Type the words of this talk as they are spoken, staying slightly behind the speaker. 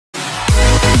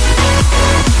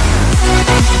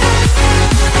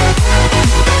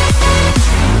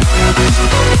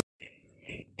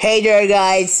Hey there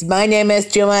guys, my name is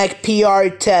Jamak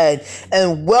PR10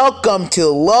 and welcome to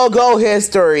Logo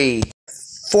History.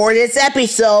 For this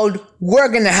episode, we're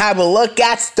gonna have a look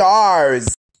at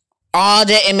stars. All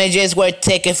the images were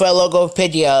taken for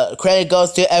Logopedia. Credit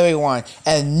goes to everyone.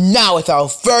 And now without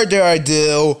further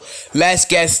ado, let's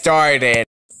get started.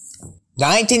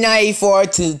 1994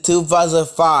 to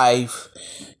 2005.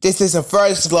 This is the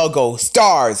first logo,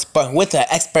 stars, but with an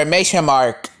exclamation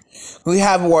mark. We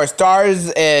have our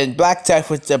stars in black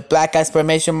text with the black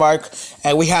exclamation mark,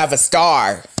 and we have a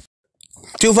star.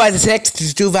 2006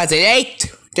 to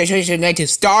 2008, they changed the name to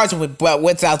stars but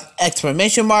without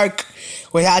exclamation mark.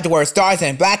 We had the word stars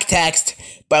in black text,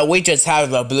 but we just have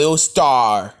the blue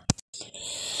star.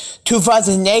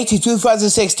 2008 to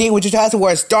 2016, we just had the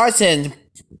word stars in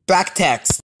black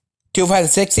text.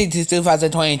 2016 to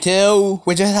 2022,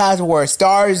 we just have the word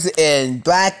stars in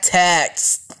black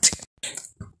text.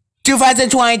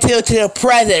 2022 to the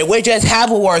present, we just have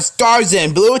the word stars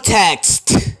in blue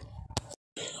text.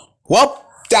 Well,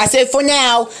 that's it for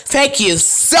now. Thank you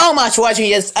so much for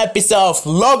watching this episode of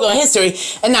Logo History,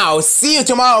 and I'll see you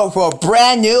tomorrow for a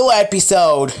brand new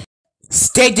episode.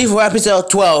 Stay tuned for episode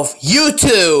 12,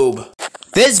 YouTube.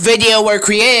 This video was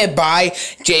created by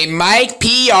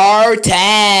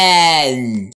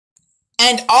JMikePR10.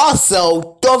 And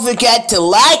also, don't forget to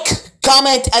like,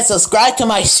 comment, and subscribe to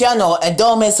my channel, and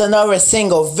don't miss another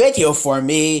single video for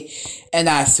me. And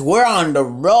as we're on the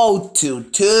road to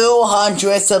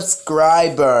 200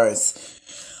 subscribers.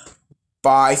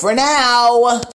 Bye for now.